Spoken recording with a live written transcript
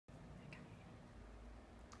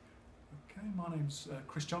Okay, my name's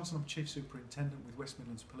Chris Johnson. I'm Chief Superintendent with West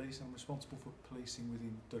Midlands Police and I'm responsible for policing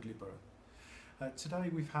within Dudley Borough. Today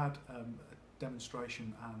we've had a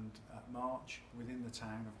demonstration and march within the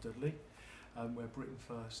town of Dudley where Britain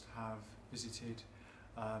First have visited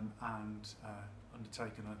and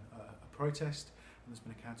undertaken a protest, and there's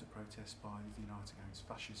been a counter-protest by the United Against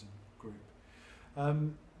Fascism group.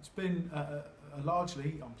 It's been a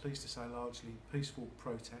largely, I'm pleased to say, largely peaceful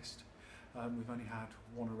protest. We've only had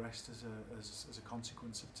one arrest as a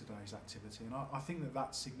consequence of today's activity, and I think that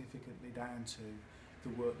that's significantly down to the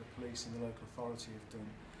work the police and the local authority have done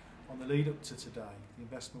on the lead up to today, the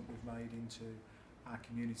investment we've made into our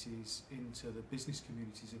communities, into the business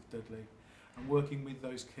communities of Dudley, and working with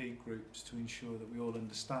those key groups to ensure that we all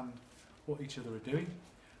understand what each other are doing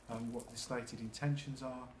and what the stated intentions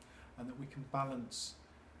are, and that we can balance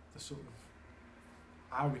the sort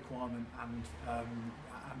of our requirement and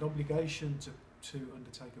obligation to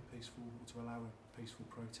undertake a peaceful, or to allow a peaceful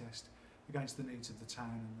protest against the needs of the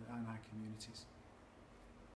town and our communities.